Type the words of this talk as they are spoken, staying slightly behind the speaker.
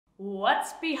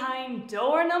What's behind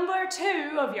door number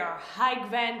 2 of your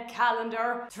Hagvent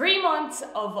calendar? 3 months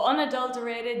of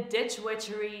unadulterated ditch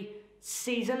witchery,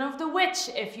 season of the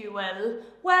witch, if you will.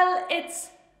 Well,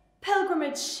 it's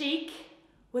pilgrimage chic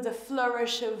with a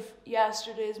flourish of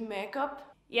yesterday's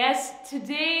makeup. Yes,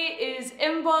 today is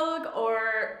Imbolg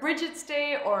or Brigid's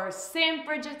Day or St.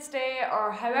 Brigid's Day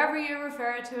or however you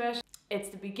refer to it. It's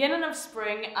the beginning of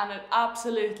spring and it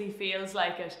absolutely feels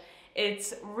like it.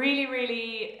 It's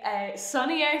really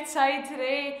sunny outside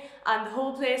today and the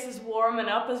whole place is warming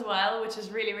up as well, which is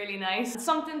really nice.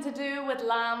 Something to do with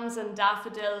lambs and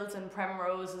daffodils and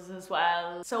primroses as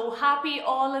well. So happy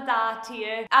all of that to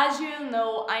you. As you'll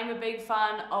know, I'm a big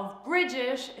fan of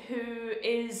Brigid, who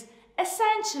is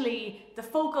essentially the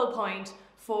focal point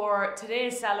for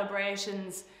today's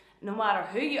celebrations. No matter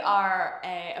who you are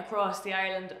across the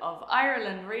island of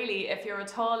Ireland, really, if you're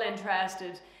at all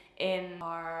interested in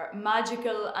our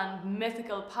magical and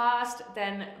mythical past,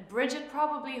 then Brigid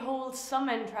probably holds some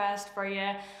interest for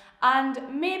you. And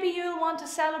maybe you'll want to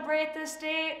celebrate this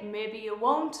day, maybe you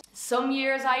won't. Some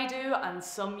years I do and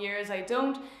some years I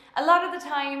don't. A lot of the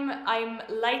time I'm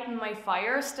lighting my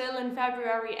fire still in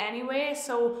February anyway,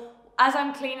 so as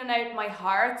I'm cleaning out my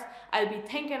hearth, I'll be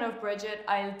thinking of Brigid,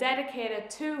 I'll dedicate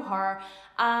it to her,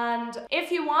 and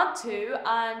if you want to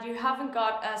and you haven't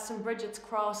got some Brigid's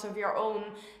cross of your own,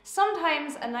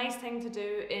 sometimes a nice thing to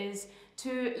do is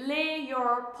to lay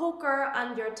your poker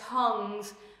and your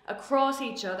tongues across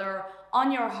each other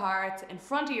on your hearth in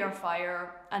front of your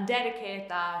fire and dedicate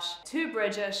that to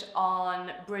Brigid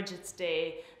on Brigid's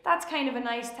Day. That's kind of a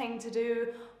nice thing to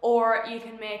do. Or you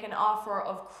can make an offer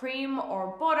of cream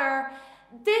or butter.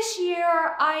 This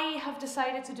year I have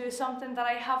decided to do something that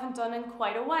I haven't done in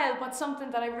quite a while, but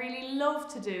something that I really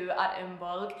love to do at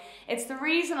Imbolg. It's the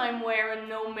reason I'm wearing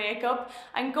no makeup.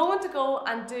 I'm going to go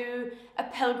and do a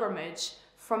pilgrimage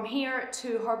from here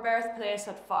to her birthplace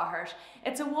at Faughart.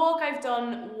 It's a walk I've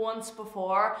done once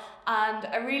before and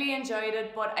I really enjoyed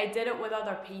it, but I did it with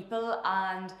other people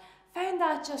and found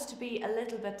that just to be a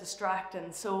little bit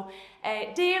distracting. So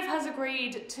Dave has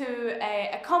agreed to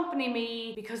accompany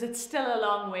me because it's still a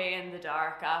long way in the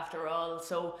dark after all.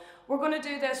 So we're going to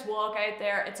do this walk out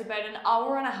there. It's about an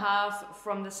hour and a half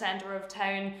from the centre of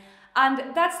town.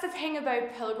 And that's the thing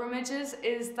about pilgrimages,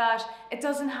 is that it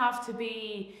doesn't have to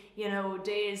be, you know,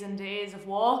 days and days of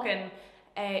walking.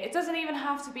 It doesn't even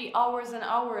have to be hours and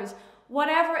hours.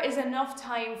 Whatever is enough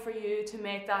time for you to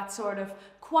make that sort of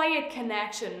quiet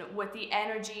connection with the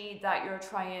energy that you're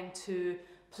trying to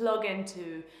plug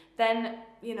into, then,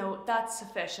 you know, that's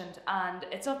sufficient, and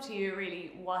it's up to you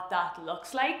really what that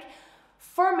looks like.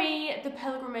 For me, the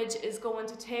pilgrimage is going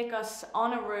to take us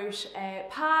on a route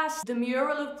past the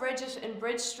mural of Brigid in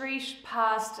Bridge Street,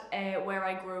 past where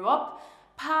I grew up,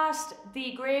 past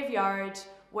the graveyard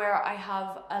where I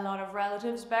have a lot of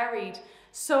relatives buried.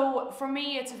 So for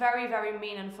me, it's a very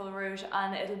meaningful route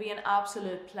and it'll be an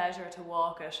absolute pleasure to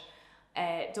walk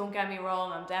it. Don't get me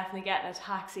wrong, I'm definitely getting a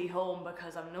taxi home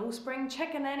because I'm no spring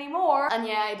chicken anymore. And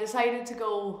yeah, I decided to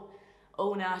go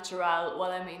au natural.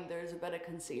 Well, I mean, there's a bit of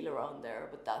concealer on there,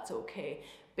 but that's okay.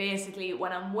 Basically,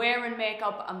 when I'm wearing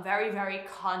makeup, I'm very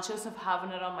conscious of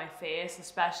having it on my face,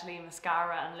 especially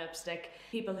mascara and lipstick.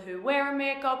 People who wear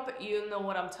makeup, you'll know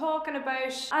what I'm talking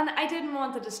about. And I didn't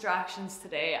want the distractions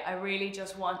today. I really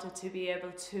just wanted to be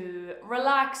able to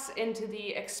relax into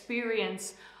the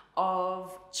experience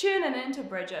of tuning into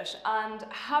Brigid and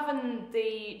having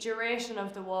the duration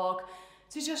of the walk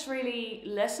to just really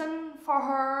listen for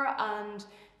her and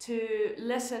to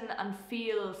listen and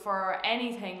feel for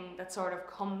anything that sort of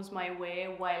comes my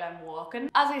way while I'm walking.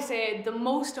 As I say, the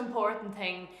most important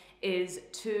thing is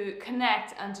to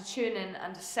connect and to tune in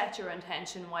and to set your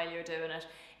intention while you're doing it.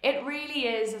 It really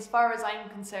is, as far as I'm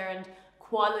concerned,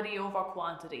 quality over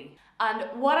quantity. And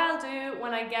what I'll do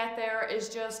when I get there is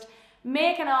just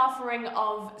make an offering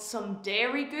of some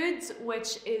dairy goods,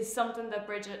 which is something that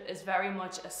Brigid is very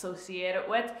much associated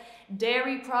with.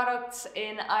 Dairy products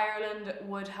in Ireland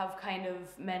would have kind of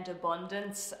meant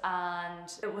abundance,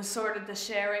 and it was sort of the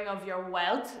sharing of your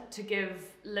wealth to give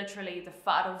literally the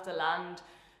fat of the land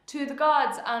to the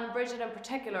gods, and Brigid in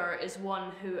particular is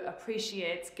one who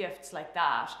appreciates gifts like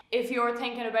that. If you're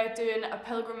thinking about doing a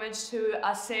pilgrimage to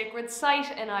a sacred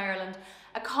site in Ireland,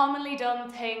 a commonly done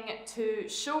thing to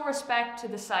show respect to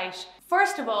the site,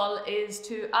 first of all, is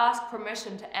to ask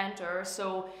permission to enter.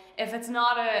 So if it's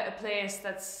not a place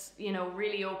that's, you know,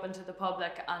 really open to the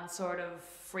public and sort of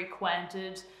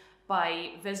frequented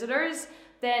by visitors,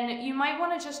 then you might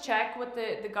want to just check with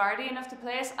the guardian of the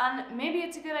place, and maybe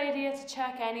it's a good idea to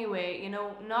check anyway. You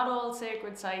know, not all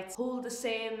sacred sites hold the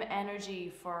same energy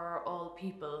for all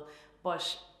people,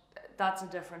 but that's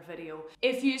a different video.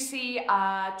 If you see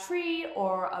a tree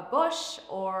or a bush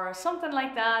or something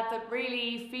like that that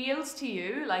really feels to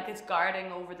you like it's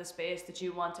guarding over the space that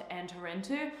you want to enter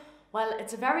into, well,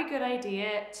 it's a very good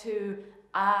idea to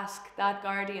ask that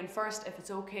guardian first if it's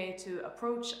okay to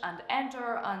approach and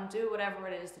enter and do whatever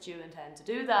it is that you intend to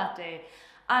do that day.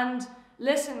 And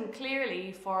listen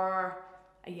clearly for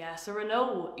a yes or a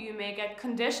no. You may get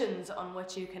conditions on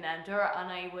which you can enter,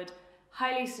 and I would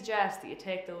highly suggest that you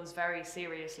take those very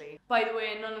seriously. By the way,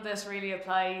 none of this really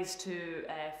applies to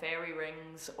fairy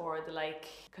rings or the like,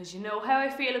 because you know how I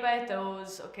feel about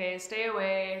those. Okay, stay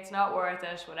away, it's not worth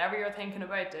it. Whatever you're thinking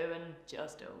about doing,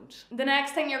 just don't. The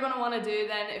next thing you're going to want to do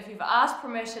then, if you've asked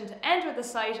permission to enter the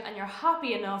site and you're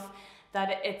happy enough that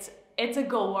it's a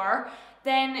goer,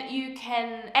 then you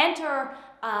can enter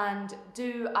and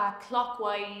do a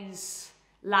clockwise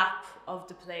lap of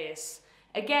the place.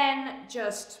 Again,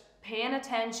 just paying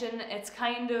attention. It's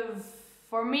kind of,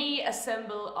 for me, a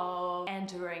symbol of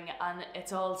entering, and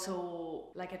it's also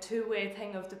like a two-way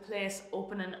thing of the place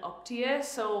opening up to you.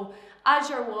 So as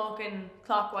you're walking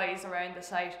clockwise around the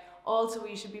site, also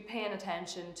you should be paying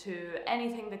attention to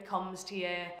anything that comes to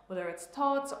you, whether it's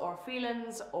thoughts or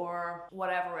feelings or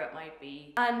whatever it might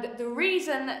be. And the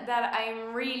reason that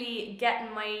I'm really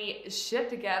getting my shit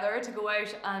together to go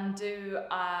out and do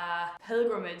a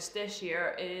pilgrimage this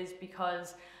year is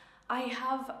because I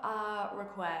have a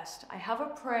request, I have a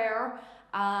prayer,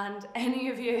 and any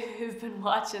of you who've been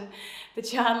watching the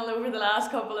channel over the last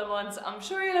couple of months, I'm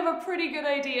sure you'll have a pretty good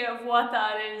idea of what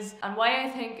that is and why I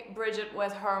think Brigid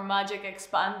with her magic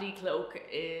expandy cloak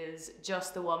is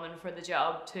just the woman for the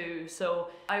job too. So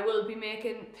I will be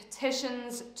making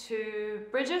petitions to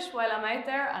Brigid while I'm out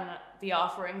there, and the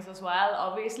offerings as well,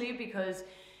 obviously, because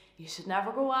you should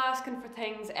never go asking for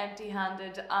things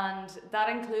empty-handed, and that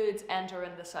includes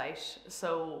entering the site.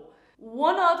 So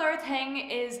one other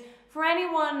thing is, for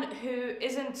anyone who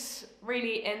isn't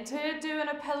really into doing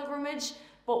a pilgrimage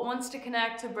but wants to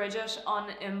connect to Brigid on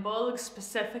Imbolg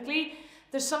specifically,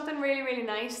 there's something really, really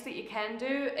nice that you can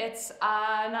do. It's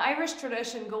an Irish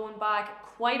tradition going back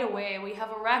quite a way. We have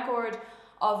a record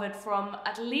of it from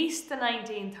at least the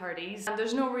 1930s, and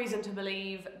there's no reason to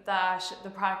believe that the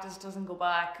practice doesn't go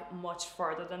back much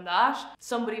further than that.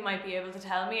 Somebody might be able to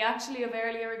tell me actually of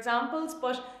earlier examples,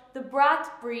 but the Brat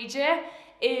Brigid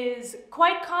is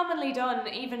quite commonly done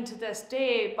even to this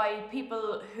day by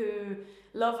people who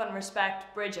love and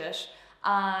respect Brigid.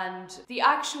 And the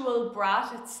actual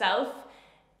brat itself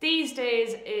these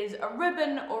days is a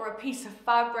ribbon or a piece of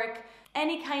fabric,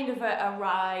 any kind of a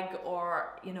rag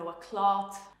or, you know, a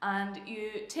cloth, and you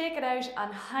take it out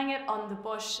and hang it on the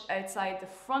bush outside the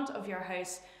front of your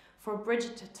house for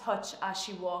Brigid to touch as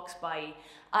she walks by.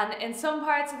 And in some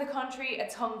parts of the country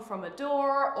it's hung from a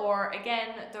door, or again,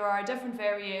 there are different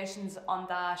variations on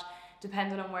that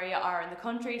depending on where you are in the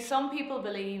country. Some people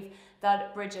believe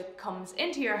that Brigid comes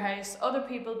into your house, other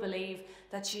people believe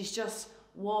that she's just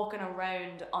walking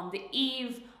around on the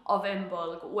eve of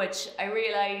Imbolg, which I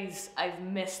realise I've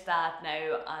missed that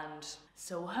now, and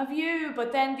so have you.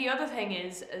 But then the other thing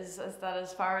is that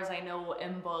as far as I know,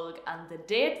 Imbolg and the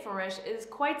date for it is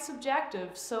quite subjective,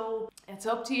 so it's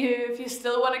up to you if you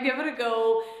still want to give it a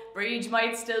go. Brigid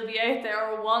might still be out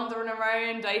there wandering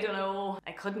around, I don't know,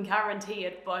 I couldn't guarantee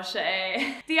it, but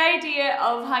the idea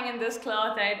of hanging this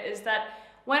cloth out is that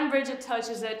when Brigid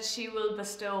touches it, she will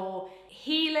bestow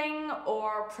healing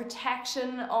or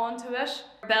protection onto it.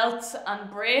 Belts and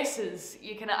braces,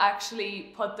 you can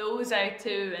actually put those out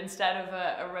too instead of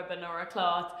a ribbon or a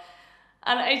cloth.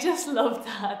 And I just love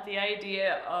that, the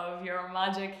idea of your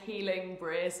magic healing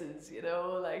braces, you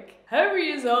know, like, how are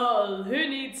yous all? Who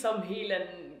needs some healing?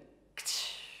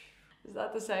 Is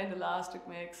that the sound elastic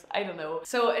makes? I don't know.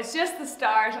 So it's just the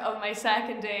start of my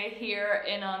second day here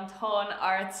in Uallacháin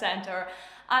Arts Centre,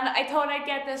 and I thought I'd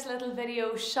get this little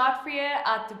video shot for you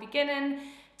at the beginning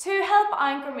to help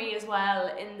anchor me as well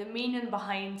in the meaning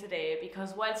behind today,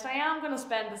 because whilst I am going to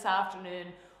spend this afternoon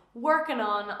working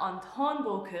on Uallacháin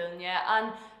Bócúilne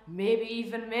and maybe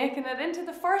even making it into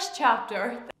the first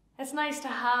chapter, it's nice to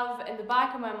have in the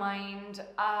back of my mind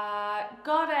a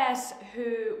goddess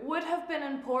who would have been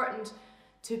important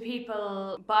to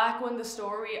people back when the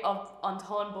story of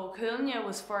Uallacháin Bócúilne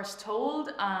was first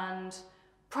told, and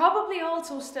probably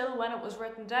also still when it was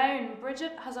written down.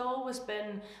 Brigid has always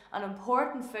been an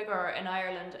important figure in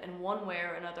Ireland in one way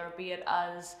or another, be it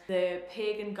as the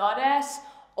pagan goddess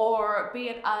or be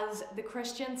it as the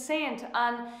Christian saint.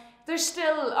 And there's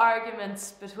still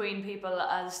arguments between people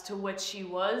as to which she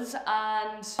was,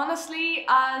 and honestly,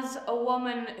 as a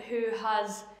woman who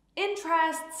has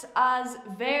interests as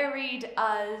varied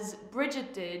as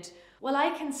Brigid did, Well,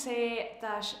 I can say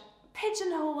that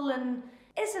pigeonholing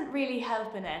isn't really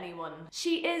helping anyone.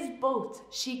 She is both.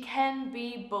 She can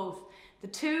be both. The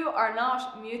two are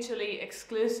not mutually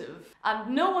exclusive.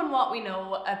 And knowing what we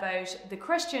know about the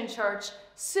Christian church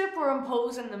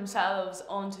superimposing themselves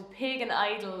onto pagan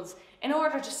idols in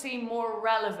order to seem more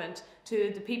relevant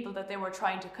to the people that they were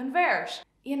trying to convert.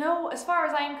 You know, as far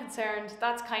as I'm concerned,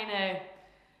 that's kind of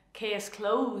case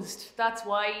closed. That's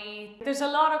why there's a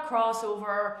lot of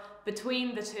crossover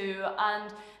between the two,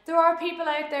 and there are people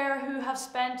out there who have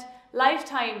spent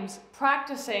lifetimes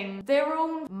practicing their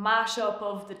own mashup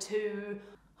of the two.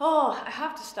 Oh, I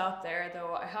have to stop there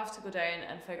though. I have to go down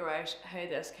and figure out how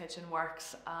this kitchen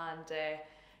works and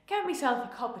get myself a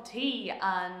cup of tea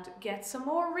and get some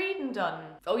more reading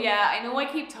done. Oh yeah, I know I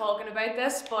keep talking about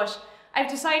this, but I've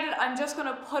decided I'm just going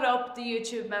to put up the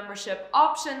YouTube membership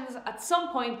options at some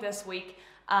point this week,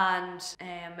 and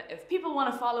if people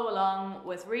want to follow along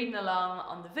with reading along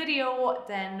on the video,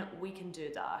 then we can do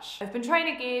that. I've been trying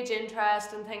to gauge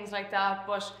interest and things like that,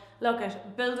 but look it,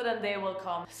 build it and they will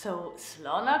come. So,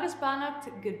 slán agus beannacht,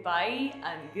 goodbye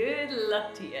and good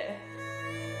luck to you.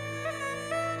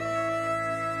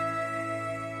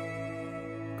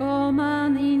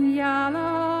 Goman in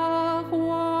Uallacháin,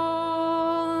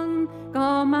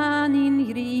 goman in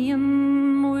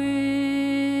Greenwood,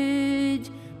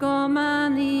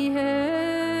 goman I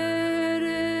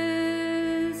Harris,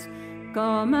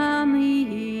 goman I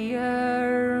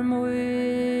Ermwood.